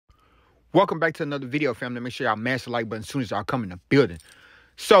Welcome back to another video, family. Make sure y'all mash the like button as soon as y'all come in the building.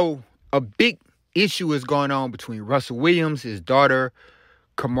 So, a big issue is going on between Russell Williams, his daughter,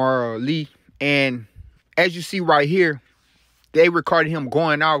 Kimora Lee. And as you see right here, they recorded him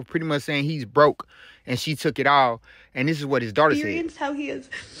going out, pretty much saying he's broke. And she took it all. And this is what his daughter said. How he is,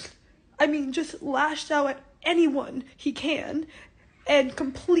 just lashed out at anyone he can and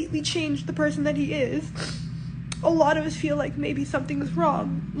completely changed the person that he is. A lot of us feel like maybe something's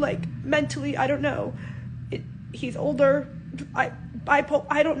wrong, like mentally, I don't know. He's older, I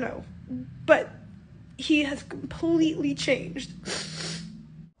don't know, but he has completely changed.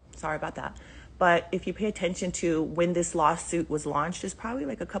 Sorry about that. But if you pay attention to when this lawsuit was launched, it's probably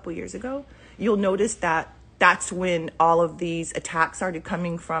like a couple years ago, you'll notice that that's when all of these attacks started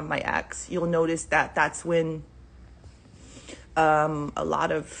coming from my ex. You'll notice that that's when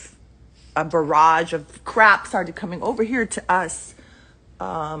a barrage of crap started coming over here to us.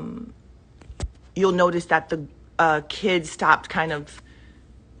 You'll notice that the kids stopped kind of,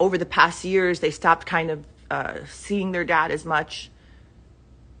 over the past years, they stopped kind of seeing their dad as much.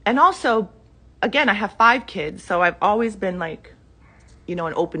 And also, again, I have 5 kids, so I've always been like, an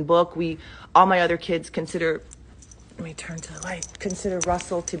open book. All my other kids consider, let me turn to the light, consider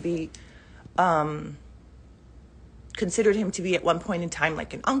Russell to be, considered him to be at one point in time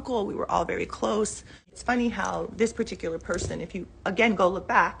like an uncle. We were all very close. It's funny how this particular person, if you, again, go look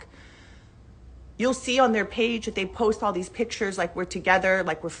back, you'll see on their page that they post all these pictures like we're together,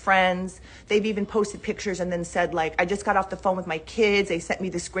 like we're friends. They've even posted pictures and then said, like, I just got off the phone with my kids. They sent me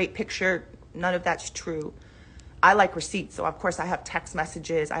this great picture. None of that's true. I like receipts. So, of course, I have text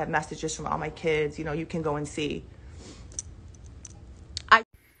messages. I have messages from all my kids. You can go and see.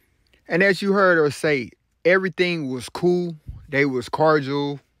 And as you heard her say, everything was cool. They was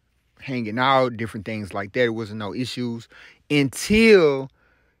cordial, hanging out, different things like that. It wasn't no issues until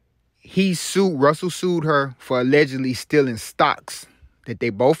Russell sued her for allegedly stealing stocks that they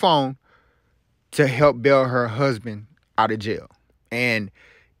both own to help bail her husband out of jail. And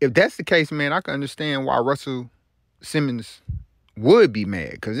if that's the case, man, I can understand why Russell Simmons would be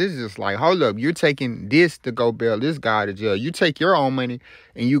mad, because it's just like, hold up, you're taking this to go bail this guy out of jail. You take your own money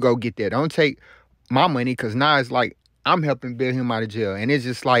and you go get that. Don't take my money, because now it's like I'm helping bail him out of jail. And it's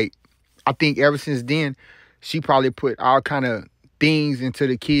just like, I think ever since then, she probably put all kind of things into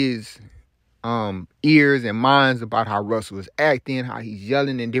the kids' ears and minds about how Russell is acting, how he's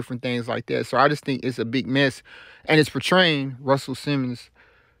yelling and different things like that. So I just think it's a big mess, and it's portraying Russell Simmons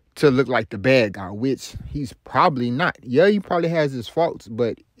to look like the bad guy, which he's probably not. Yeah, he probably has his faults,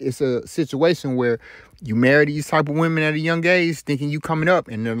 but it's a situation where you marry these type of women at a young age thinking you coming up,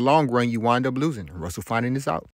 and in the long run you wind up losing. Russell finding this out.